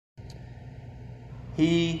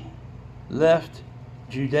he left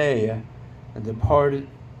Judea and departed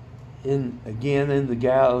again into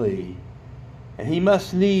Galilee. And he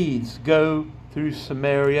must needs go through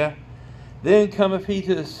Samaria. Then cometh he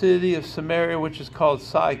to the city of Samaria, which is called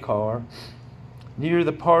Sychar, near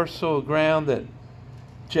the parcel of ground that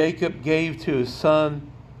Jacob gave to his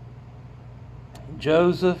son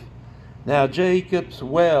Joseph. Now Jacob's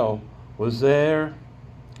well was there,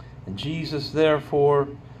 and Jesus therefore,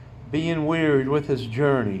 being wearied with his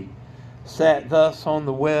journey, sat thus on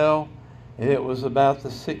the well, and it was about the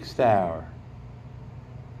 6th hour.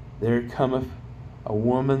 There cometh a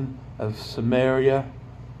woman of Samaria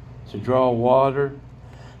to draw water.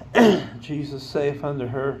 Jesus saith unto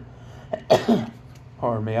her,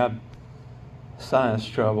 pardon me, I've sinus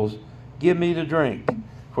troubles, give me to drink.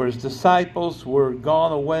 For his disciples were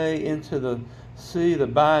gone away into the sea to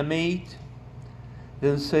buy meat.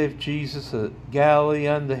 Then saith Jesus of Galilee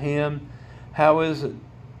unto him, how is it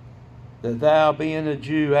that thou, being a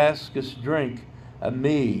Jew, askest drink of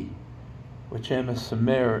me, which am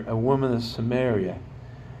a woman of Samaria?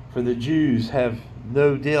 For the Jews have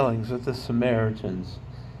no dealings with the Samaritans.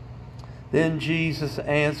 Then Jesus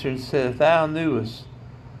answered and said, if thou knewest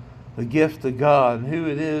the gift of God, and who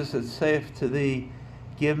it is that saith to thee,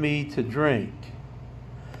 give me to drink,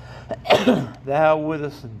 thou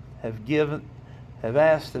wouldest have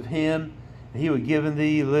asked of him, and he would give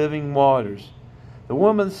thee living waters. The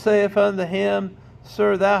woman saith unto him,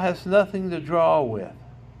 Sir, thou hast nothing to draw with,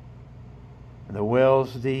 and the well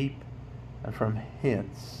is deep, and from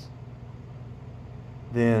hence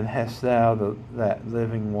then hast thou that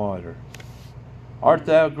living water. Art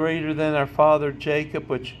thou greater than our father Jacob,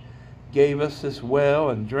 which gave us this well,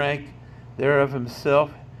 and drank thereof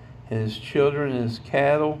himself, and his children, and his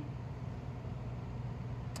cattle?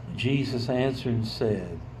 Jesus answered and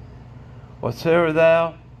said,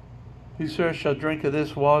 whosoever shall drink of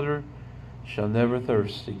this water shall never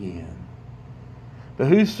thirst again. But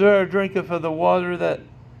whosoever drinketh of the water that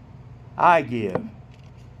I give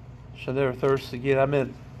shall never thirst again. I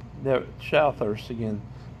meant never shall thirst again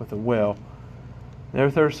with the well. Never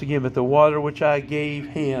thirst again, but the water which I gave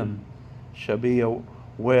him shall be a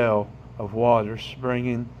well of water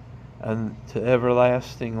springing unto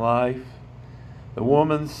everlasting life. The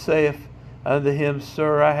woman saith unto him,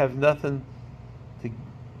 Sir, I have nothing to...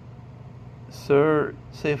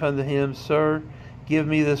 saith unto him, Sir, give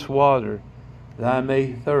me this water, that I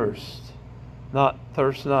may thirst not,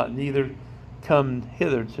 neither come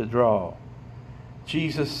hither to draw.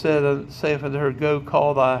 Jesus saith unto her, Go,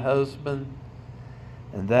 call thy husband,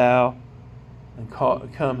 and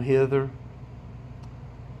come hither.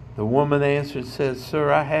 The woman answered and said,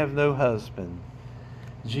 Sir, I have no husband.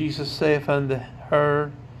 Jesus saith unto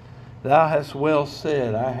her, Thou hast well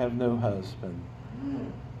said, I have no husband.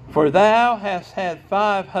 For thou hast had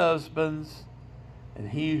 5 husbands, and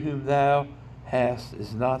he whom thou hast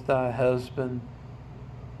is not thy husband.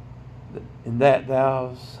 In that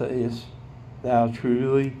thou sayest thou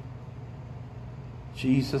truly.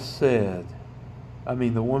 The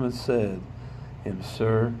woman said him,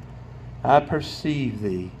 Sir, I perceive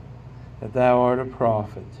thee that thou art a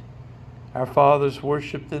prophet. Our fathers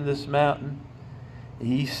worshipped in this mountain.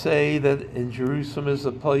 Ye say that in Jerusalem is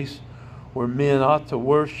the place where men ought to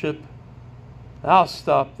worship. I'll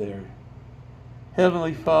stop there.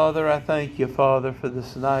 Heavenly Father, I thank you, Father, for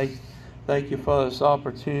this night. Thank you for this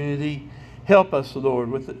opportunity. Help us,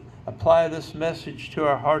 Lord, apply this message to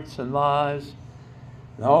our hearts and lives.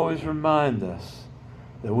 And always remind us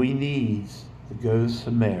that we need to go to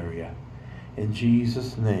Samaria. In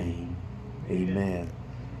Jesus' name, amen.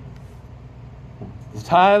 The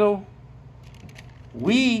title,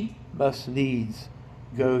 We Must Needs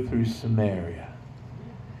Go Through Samaria.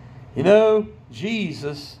 You know,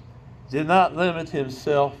 Jesus did not limit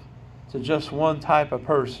himself to just one type of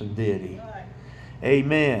person, did he?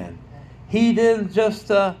 Amen. He didn't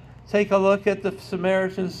just take a look at the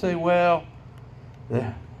Samaritans and say, well,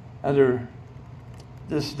 under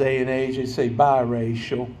this day and age, they say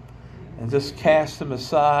biracial, and just cast them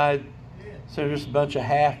aside. So there's a bunch of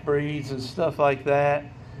half-breeds and stuff like that.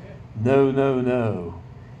 No.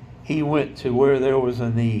 He went to where there was a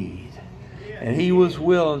need. And he was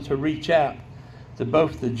willing to reach out to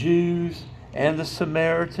both the Jews and the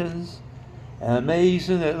Samaritans. And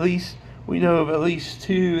amazing, at least we know of at least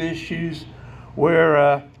 2 issues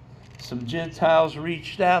where some Gentiles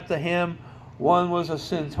reached out to him. One was a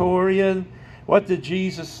centurion. What did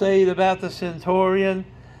Jesus say about the centurion?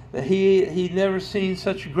 That he'd never seen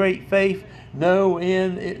such great faith, not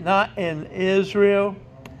in Israel.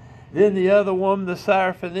 Then the other woman, the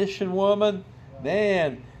Syrophoenician woman,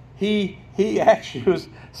 man, he he actually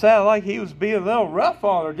sounded like he was being a little rough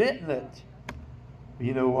on her, didn't it?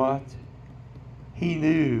 You know what? He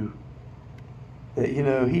knew that,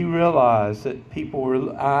 he realized that people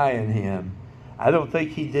were eyeing him. I don't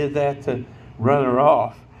think he did that to run her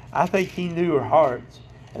off. I think he knew her heart.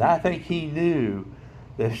 And I think he knew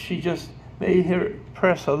that if she just made her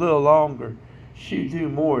press a little longer, she'd do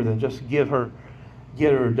more than just get her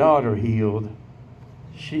daughter healed.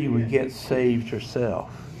 She would get saved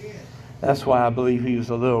herself. That's why I believe he was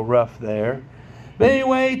a little rough there. But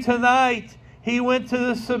anyway, tonight he went to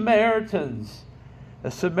the Samaritans.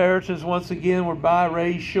 The Samaritans, once again, were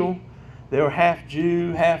biracial. They were half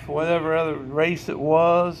Jew, half whatever other race it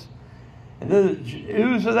was. And the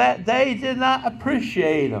Jews of that day did not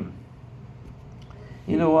appreciate them.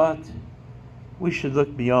 You know what? We should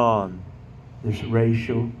look beyond this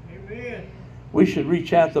racial. Amen. We should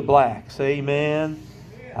reach out to blacks. Amen.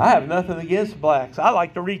 I have nothing against blacks. I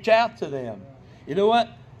like to reach out to them. You know what?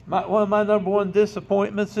 One of my number one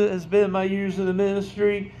disappointments has been in my years in the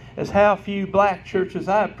ministry is how few black churches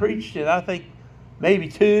I have preached in. I think maybe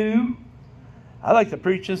 2. I'd like to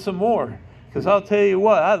preach in some more. Because I'll tell you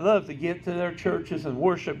what, I'd love to get to their churches and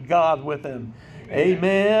worship God with them.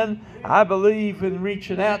 Amen. I believe in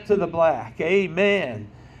reaching out to the black. Amen.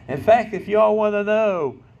 In fact, if y'all want to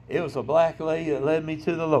know, it was a black lady that led me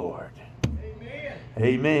to the Lord. Amen.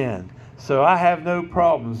 Amen. So I have no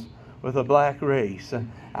problems with a black race.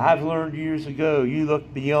 I've learned years ago, you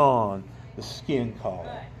look beyond the skin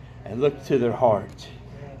color and look to their heart.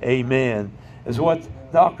 Amen. As what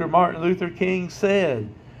Dr. Martin Luther King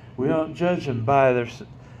said, we don't judge them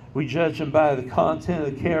we judge them by the content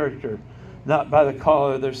of the character, not by the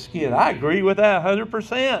color of their skin. I agree with that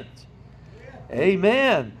 100%.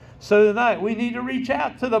 Amen. So tonight we need to reach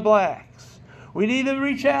out to the blacks. We need to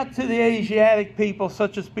reach out to the Asiatic people,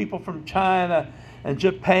 such as people from China and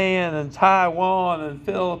Japan and Taiwan and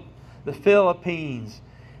the Philippines.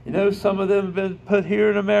 Some of them have been put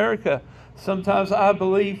here in America. Sometimes I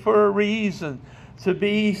believe for a reason to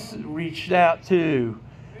be reached out to.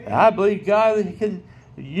 And I believe God can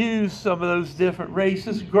use some of those different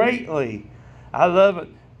races greatly. I love it.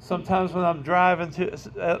 Sometimes when I'm driving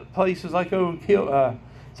to places like over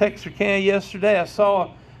Texarkana yesterday, I saw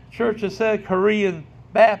a church that said Korean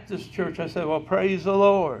Baptist Church. I said, well, praise the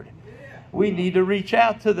Lord. We need to reach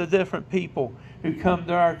out to the different people who come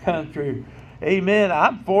to our country. Amen.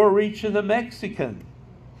 I'm for reaching the Mexican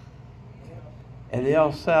and the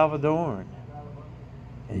El Salvadoran.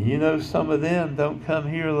 And some of them don't come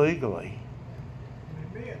here legally.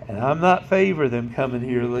 And I'm not favor them coming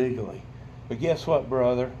here legally. But guess what,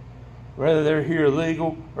 brother? Whether they're here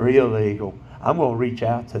legal or illegal, I'm going to reach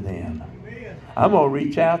out to them. I'm going to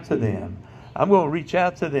reach out to them. I'm going to reach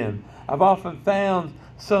out to them. I've often found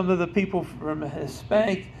some of the people from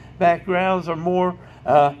Hispanic backgrounds are more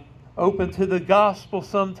open to the gospel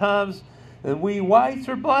sometimes than we whites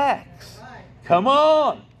or blacks. Come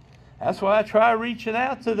on. That's why I try reaching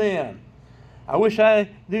out to them. I wish I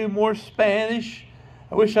knew more Spanish.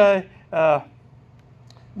 I wish I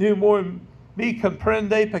knew more. Me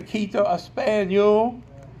comprende poquito español.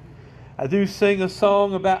 I do sing a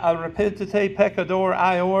song about arrepentate pecador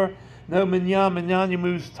ior no mañana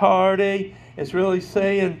mus tarde. It's really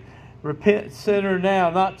saying repent sinner now,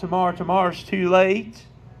 not tomorrow. Tomorrow's too late.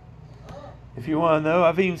 If you want to know,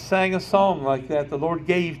 I've even sang a song like that the Lord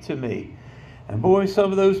gave to me. And boy,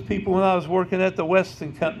 some of those people when I was working at the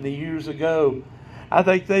Weston Company years ago, I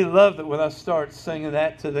think they loved it when I started singing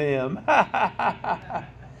that to them.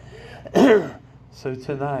 So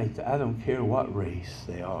tonight, I don't care what race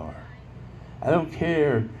they are. I don't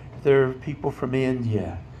care if they're people from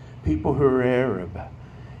India, people who are Arab.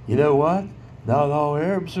 You know what? Not all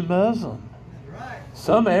Arabs are Muslim.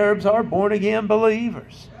 Some Arabs are born-again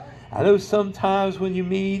believers. I know sometimes when you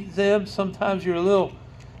meet them, sometimes you're a little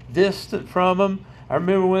distant from them. I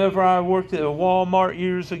remember whenever I worked at a Walmart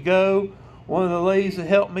years ago, one of the ladies that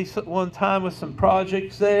helped me one time with some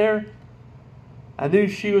projects there, I knew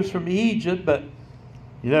she was from Egypt, but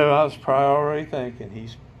I was probably already thinking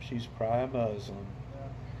she's probably a Muslim.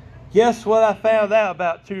 Guess what I found out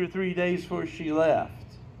about 2 or 3 days before she left?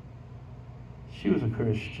 She was a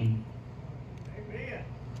Christian. Amen.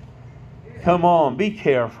 Come on, be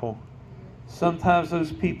careful. Sometimes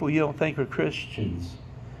those people you don't think are Christians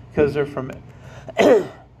because they're from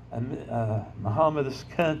Muhammad's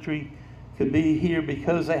country could be here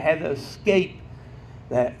because they had to escape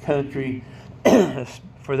that country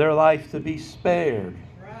for their life to be spared.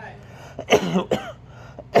 Right.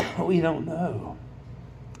 We don't know.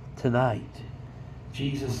 Tonight,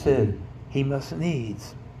 Jesus said he must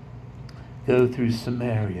needs go through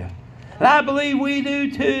Samaria. And I believe we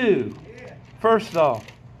do too. First off,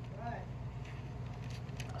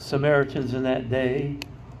 Samaritans in that day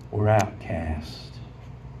were outcast.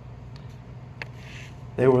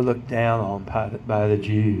 They were looked down on by the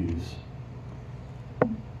Jews.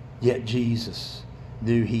 Yet Jesus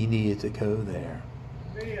knew he needed to go there.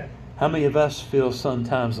 How many of us feel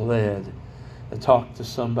sometimes led to talk to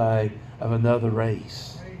somebody of another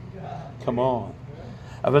race? Come on.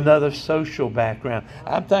 Of another social background.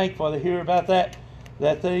 I'm thankful to hear about that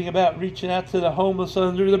thing about reaching out to the homeless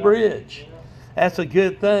under the bridge. That's a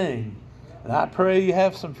good thing. And I pray you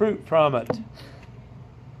have some fruit from it.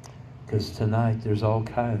 Because tonight there's all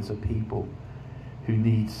kinds of people who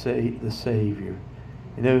need the Savior.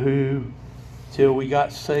 You know who? Till we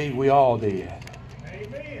got saved, we all did.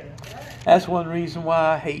 Amen. That's one reason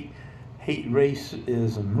why I hate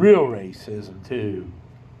racism, real racism too.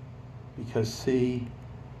 Because see,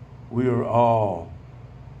 we are all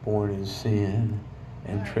born in sin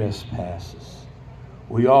and trespasses.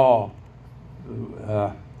 We all,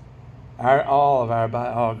 all of our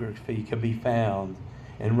biography can be found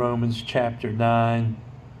in Romans chapter 3,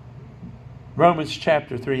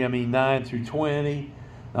 9 through 20,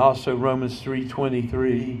 and also Romans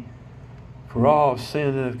 3:23. For all have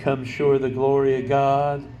sinned and have come short of the glory of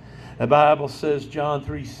God. The Bible says, John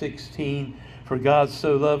 3:16, for God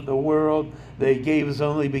so loved the world that he gave his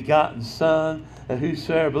only begotten Son, that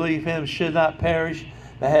whosoever believe him should not perish,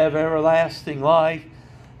 but have everlasting life.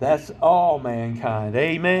 That's all mankind.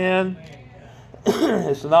 Amen.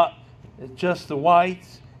 It's not just the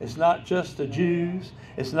whites. It's not just the Jews.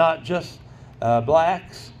 It's not just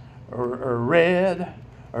blacks or red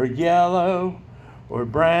or yellow or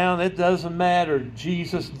brown. It doesn't matter.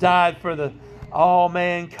 Jesus died for all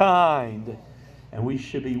mankind. And we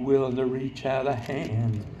should be willing to reach out a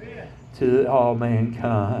hand to all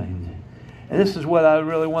mankind. And this is what I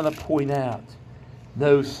really want to point out.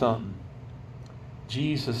 Know something.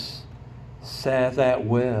 Jesus sat at that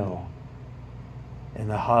well in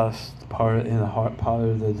the hottest part, in the hot part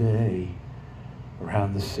of the day,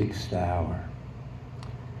 around the 6th hour.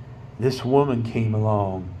 This woman came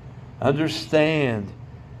along. Understand,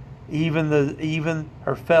 even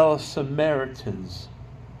her fellow Samaritans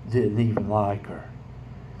didn't even like her.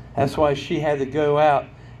 That's why she had to go out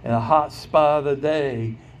in a hot spot of the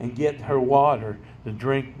day and get her water to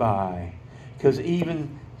drink by. Because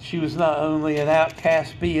even she was not only an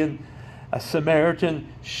outcast being a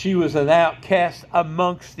Samaritan, she was an outcast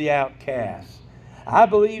amongst the outcasts. I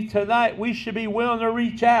believe tonight we should be willing to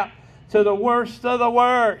reach out to the worst of the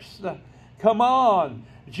worst. Come on.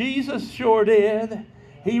 Jesus sure did.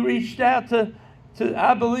 He reached out to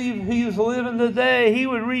I believe he was living today. He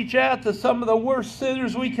would reach out to some of the worst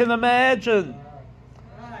sinners we can imagine.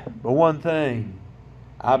 But one thing,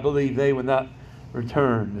 I believe they would not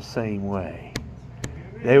return the same way.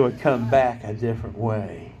 They would come back a different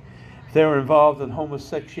way. If they were involved in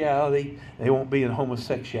homosexuality, they won't be in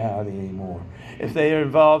homosexuality anymore. If they are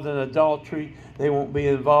involved in adultery, they won't be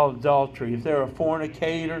involved in adultery. If they're a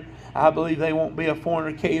fornicator, I believe they won't be a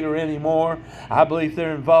fornicator anymore. I believe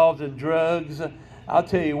they're involved in drugs. I'll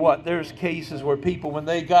tell you what, there's cases where people, when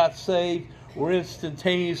they got saved, were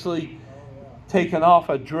instantaneously taken off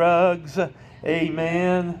of drugs.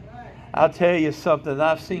 Amen. I'll tell you something.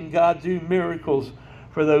 I've seen God do miracles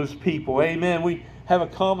for those people. Amen. We have a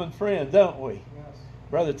common friend, don't we?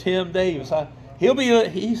 Brother Tim Davis.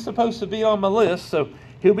 He's supposed to be on my list, so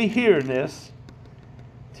he'll be hearing this.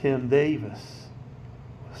 Tim Davis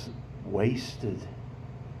was wasted.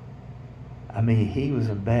 I mean, he was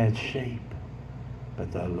in bad shape.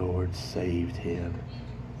 But the Lord saved him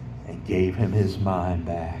and gave him his mind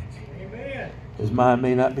back. Amen. His mind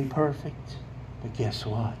may not be perfect, but guess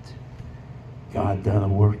what? God done a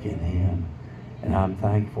work in him. And I'm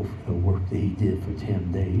thankful for the work that he did for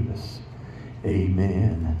Tim Davis.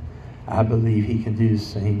 Amen. I believe he can do the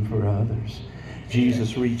same for others.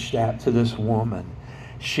 Jesus reached out to this woman.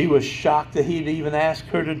 She was shocked that he'd even ask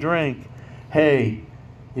her to drink. Hey,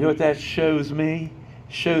 you know what that shows me?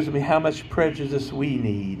 It shows me how much prejudice we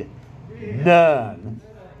need. None.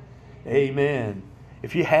 Amen.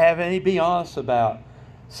 If you have any, be honest about.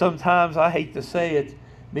 Sometimes, I hate to say it,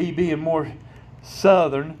 me being more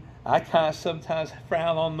southern, I kind of sometimes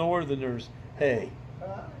frown on northerners. Hey,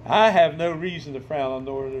 I have no reason to frown on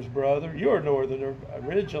northerners, brother. You're a northerner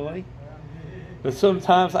originally. But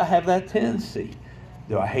sometimes I have that tendency.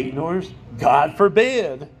 Do I hate northerners? God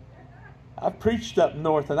forbid. I've preached up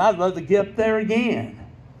north and I'd love to get up there again.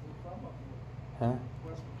 Huh?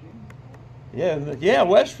 Yeah,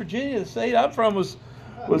 West Virginia, the state I'm from, was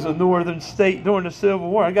a northern state during the Civil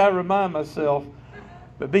War. I got to remind myself.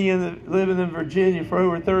 But living in Virginia for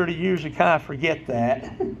over 30 years, you kind of forget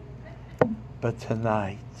that. But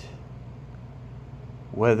tonight,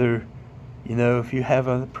 whether, if you have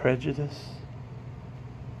a prejudice,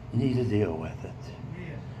 you need to deal with it.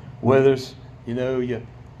 Whether it's,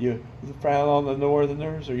 you frown on the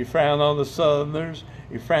Northerners, or you frown on the Southerners,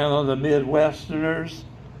 you frown on the Midwesterners,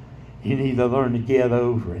 you need to learn to get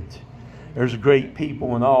over it. There's great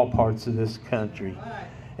people in all parts of this country.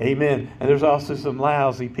 Amen. And there's also some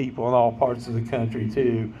lousy people in all parts of the country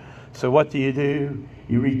too. So what do?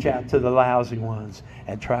 You reach out to the lousy ones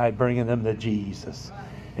and try bringing them to Jesus.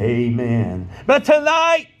 Amen. But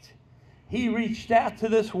tonight, he reached out to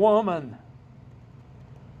this woman.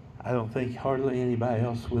 I don't think hardly anybody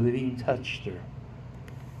else would have even touched her.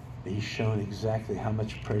 But he's shown exactly how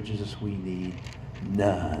much prejudice we need.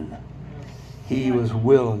 None. He was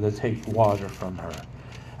willing to take water from her.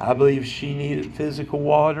 I believe she needed physical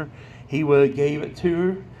water. He would have gave it to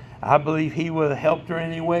her. I believe he would have helped her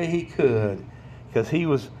any way he could. Because he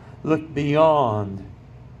looked beyond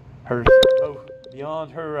her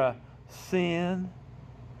sin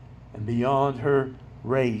and beyond her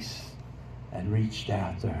race and reached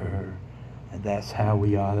out to her. And that's how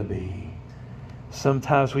we ought to be.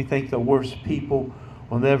 Sometimes we think the worst people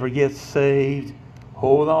will never get saved.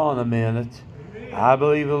 Hold on a minute. I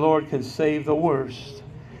believe the Lord can save the worst.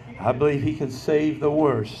 I believe he can save the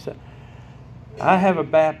worst. I have a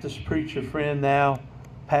Baptist preacher friend now,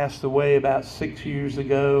 passed away about 6 years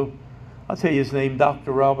ago. I'll tell you his name,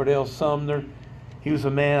 Dr. Robert L. Sumner. He was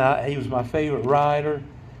a man, he was my favorite writer.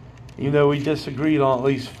 We disagreed on at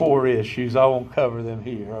least 4 issues. I won't cover them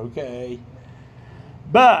here, okay?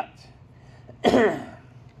 But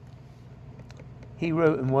he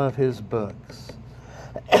wrote in one of his books,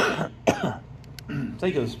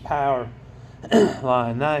 think of this power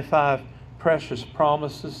line, 95 Precious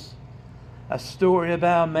Promises. A story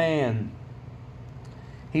about a man.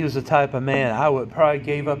 He was the type of man I would probably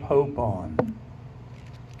gave up hope on.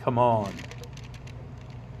 Come on.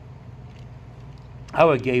 I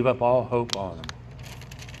would gave up all hope on him.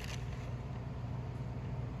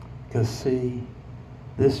 Because see,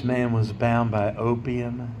 this man was bound by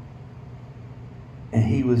opium. And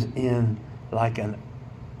he was in like a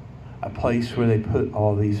place where they put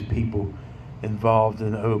all these people involved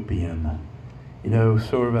in opium.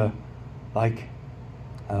 Sort of I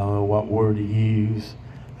don't know what word to use.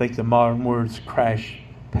 I think the modern word's crash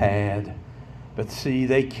pad. But see,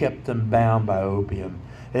 they kept them bound by opium.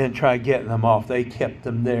 They didn't try getting them off. They kept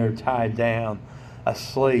them there tied down, a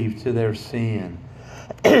slave to their sin.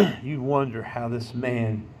 You wonder how this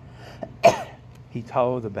man he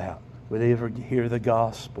told about would ever hear the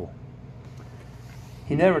gospel.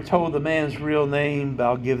 He never told the man's real name, but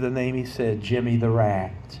I'll give the name. He said, Jimmy the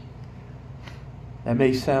Rat. That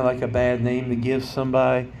may sound like a bad name to give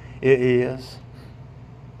somebody. It is.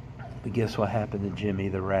 But guess what happened to Jimmy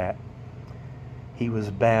the Rat? He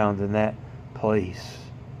was bound in that place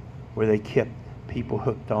where they kept people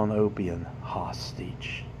hooked on opium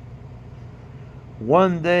hostage.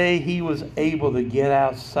 One day he was able to get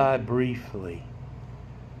outside briefly.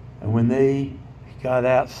 And when they got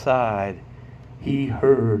outside, he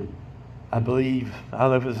heard, I don't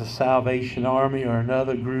know if it was the Salvation Army or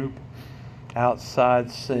another group,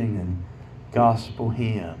 outside singing gospel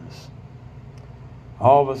hymns.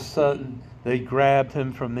 All of a sudden, they grabbed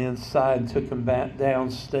him from the inside and took him back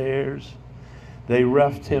downstairs. They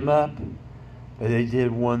roughed him up, but they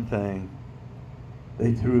did one thing.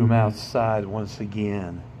 They threw him outside once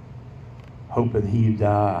again, hoping he'd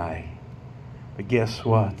die. But guess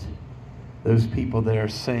what? Those people there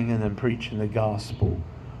singing and preaching the gospel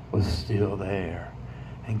was still there.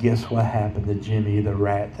 And guess what happened to Jimmy the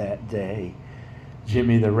Rat that day?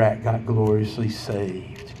 Jimmy the Rat got gloriously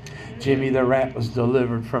saved. Jimmy the Rat was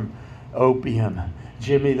delivered from opium.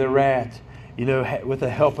 Jimmy the Rat, with the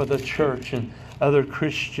help of the church and other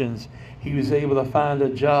Christians, he was able to find a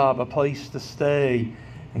job, a place to stay.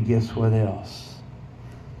 And guess what else?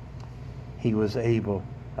 He was able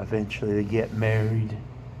eventually to get married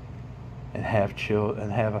and have children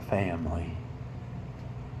and have a family.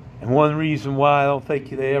 And one reason why I don't think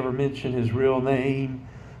they ever mentioned his real name,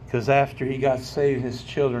 because after he got saved, his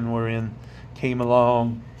children came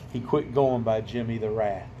along. He quit going by Jimmy the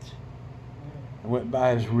Rat and went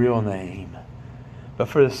by his real name. But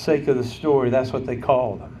for the sake of the story, that's what they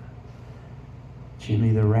called him.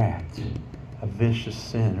 Jimmy the Rat, a vicious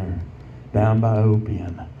sinner, bound by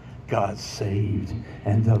opium, got saved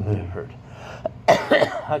and delivered.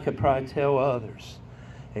 I could probably tell others.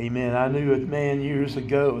 Amen. I knew a man years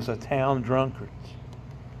ago was a town drunkard.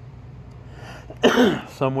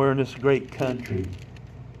 Somewhere in this great country.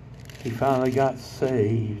 He finally got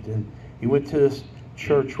saved, and he went to this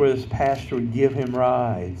church where this pastor would give him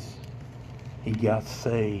rides. he got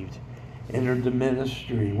saved, entered the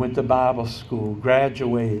ministry, went to Bible school,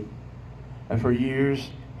 graduated. And for years,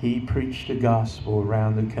 he preached the gospel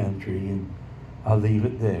around the country, and I'll leave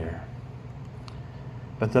it there.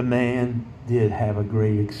 But the man did have a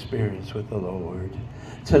great experience with the Lord.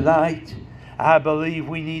 Tonight, I believe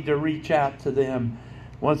we need to reach out to them.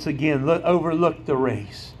 Once again, overlook the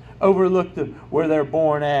race. Overlook where they're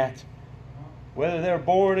born at. Whether they're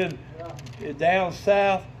born in down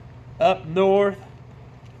south, up north,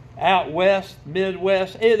 out west,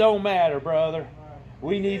 Midwest, it don't matter, brother.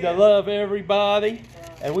 We need to love everybody,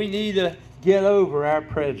 and we need to get over our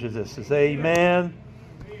prejudices. Amen?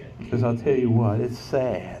 Because I'll tell you what, it's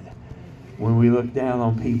sad when we look down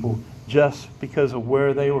on people just because of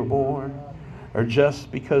where they were born or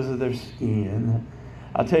just because of their skin.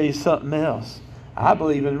 I'll tell you something else. I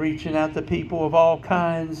believe in reaching out to people of all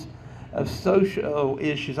kinds of social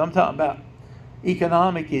issues. I'm talking about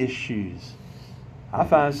economic issues. I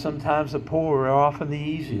find sometimes the poor are often the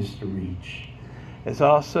easiest to reach. It's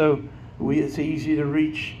also, it's easy to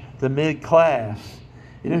reach the mid-class.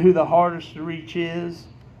 You know who the hardest to reach is?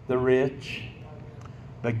 The rich.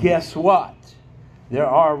 But guess what? There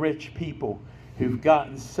are rich people who've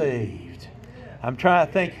gotten saved. I'm trying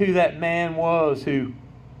to think who that man was who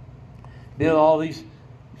built all these.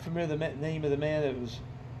 Familiar the name of the man that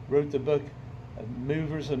wrote the book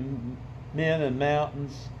Movers and Men and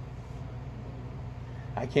Mountains?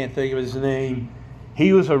 I can't think of his name.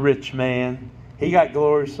 He was a rich man. He got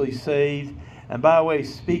gloriously saved. And by the way,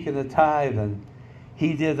 speaking of tithing,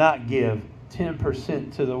 he did not give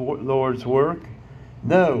 10% to the Lord's work.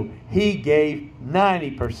 No, he gave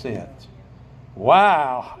 90%.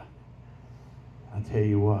 Wow. I'll tell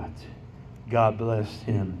you what, God blessed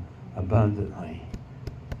him abundantly.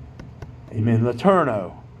 Amen.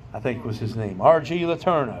 Laterno, I think was his name. R.G.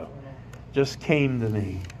 Laterno just came to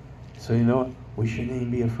me. So you know what? We shouldn't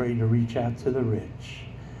even be afraid to reach out to the rich.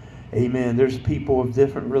 Amen. There's people of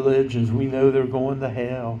different religions. We know they're going to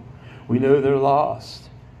hell. We know they're lost.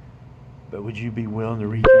 But would you be willing to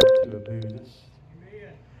reach out to a Buddhist?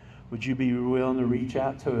 Amen. Would you be willing to reach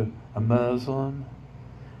out to a Muslim?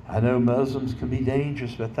 I know Muslims can be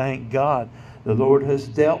dangerous, but thank God the Lord has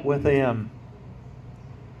dealt with them.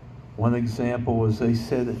 One example was they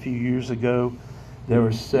said a few years ago there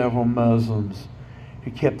were several Muslims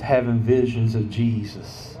who kept having visions of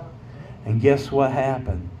Jesus. And guess what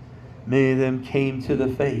happened? Many of them came to the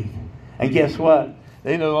faith. And guess what?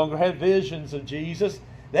 They no longer had visions of Jesus.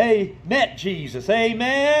 They met Jesus.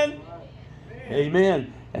 Amen?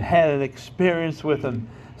 Amen. And had an experience with him.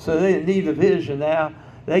 So they didn't need the vision now.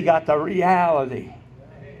 They got the reality.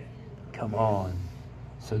 Come on.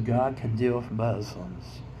 So God can deal with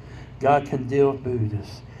Muslims. God can deal with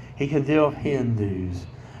Buddhists. He can deal with Hindus.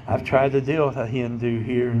 I've tried to deal with a Hindu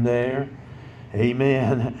here and there.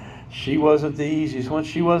 Amen. She wasn't the easiest one.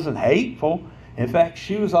 She wasn't hateful. In fact,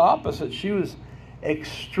 she was opposite. She was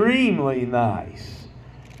extremely nice.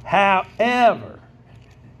 However,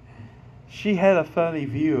 she had a funny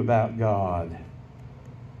view about God.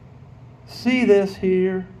 See this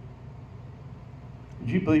here? Would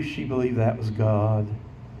you believe she believed that was God?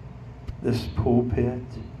 This pulpit?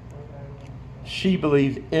 She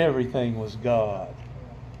believed everything was God.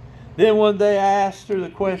 Then one day I asked her the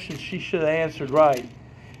question she should have answered right.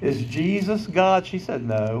 Is Jesus God? She said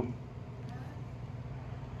no.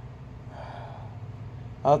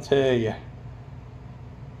 I'll tell you,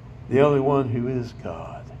 the only one who is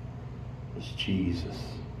God is Jesus.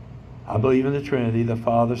 I believe in the Trinity, the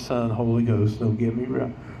Father, Son, Holy Ghost. Don't get me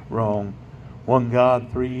wrong. One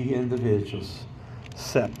God, three individuals,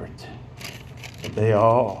 separate. But they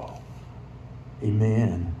all,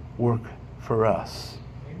 amen, work for us.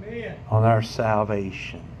 Amen. On our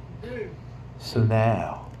salvation. So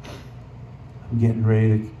now, I'm getting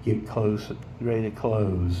ready to get close, ready to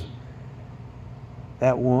close.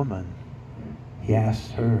 That woman, he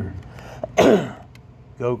asked her,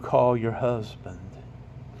 go call your husband.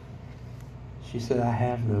 She said, I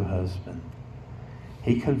have no husband.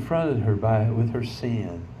 He confronted her with her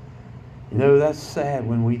sin. You know, that's sad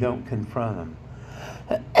when we don't confront them.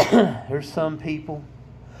 There's some people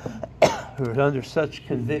who are under such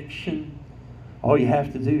conviction, all you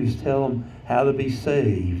have to do is tell them how to be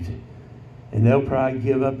saved. And they'll probably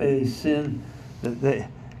give up any sin that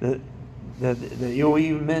you'll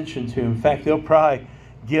even mention to them. In fact, they'll probably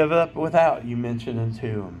give up without you mentioning to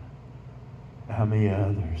them. How many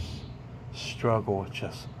others struggle with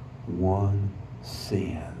just one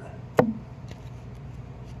sin?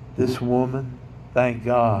 This woman, thank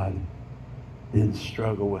God, didn't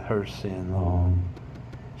struggle with her sin long.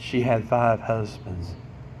 She had 5 husbands,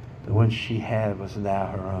 The one she had was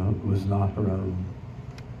not her own.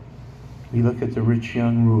 We look at the rich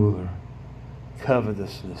young ruler.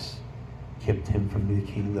 Covetousness kept him from the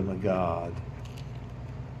kingdom of God.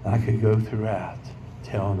 I could go throughout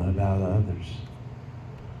telling about others.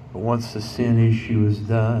 But once the sin issue was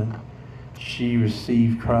done, she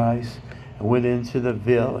received Christ and went into the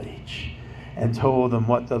village and told them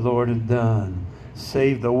what the Lord had done.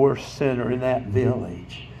 Saved the worst sinner in that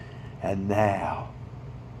village. And now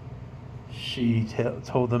she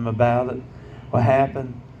told them about it. What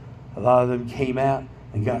happened? A lot of them came out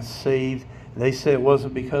and got saved. And they said it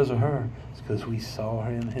wasn't because of her. It's because we saw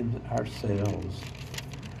him ourselves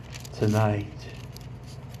tonight.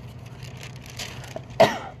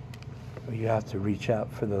 You have to reach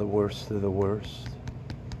out for the worst of the worst.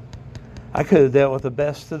 I could have dealt with the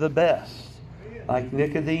best of the best, like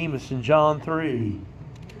Nicodemus in John 3.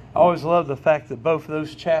 I always love the fact that both of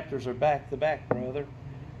those chapters are back to back, brother.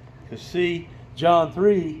 Because see, John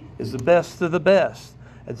 3 is the best of the best.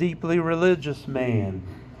 A deeply religious man,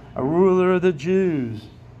 a ruler of the Jews.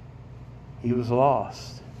 He was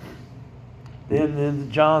lost. Then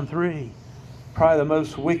in John 3, probably the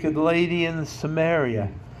most wicked lady in Samaria.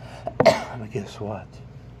 But guess what?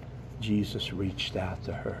 Jesus reached out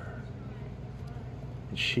to her.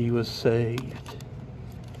 And she was saved.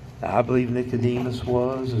 Now, I believe Nicodemus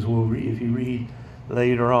was, as we'll read if you read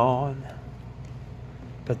later on.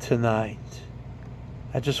 But tonight,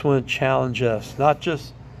 I just want to challenge us, not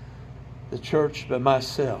just the church, but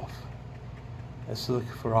myself. Let's look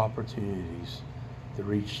for opportunities to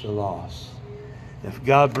reach the lost. If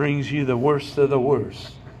God brings you the worst of the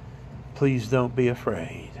worst, please don't be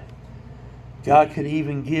afraid. God could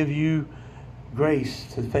even give you grace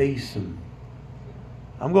to face Him.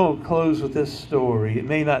 I'm going to close with this story. It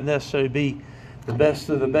may not necessarily be the best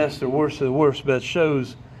of the best or worst of the worst, but it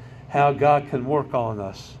shows how God can work on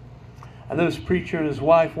us. I know this preacher and his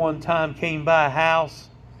wife one time came by a house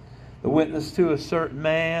to witness to a certain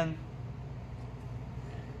man.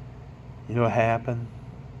 You know what happened?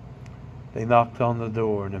 They knocked on the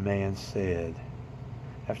door and the man said,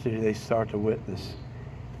 after they start to witness,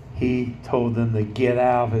 he told them to get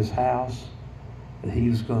out of his house, that he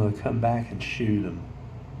was going to come back and shoot them.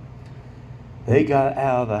 They got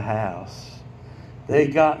out of the house. They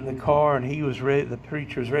got in the car and he was ready, the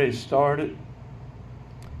preacher was ready to start it.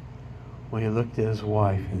 When he looked at his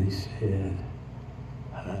wife and he said,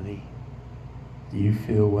 honey, do you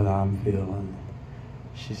feel what I'm feeling?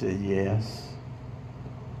 She said, yes.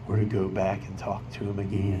 We're to go back and talk to him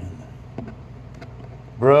again.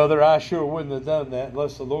 Brother, I sure wouldn't have done that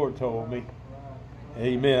unless the Lord told me.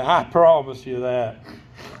 Amen. I promise you that.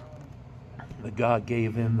 But God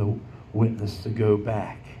gave him the witness to go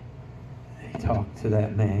back. He talked to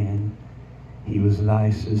that man. He was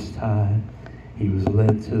nice this time. He was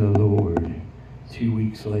led to the Lord. 2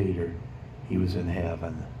 weeks later, he was in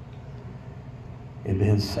heaven. It would have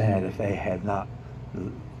been sad if they had not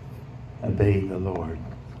obeyed the Lord.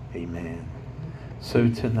 Amen. So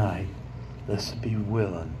tonight, let's be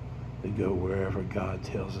willing to go wherever God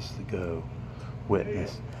tells us to go.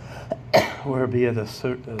 Witness. Whether it be at a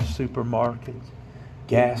supermarket,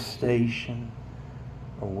 gas station,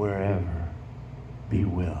 or wherever. Be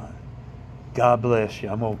willing. God bless you.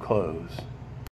 I'm going to close.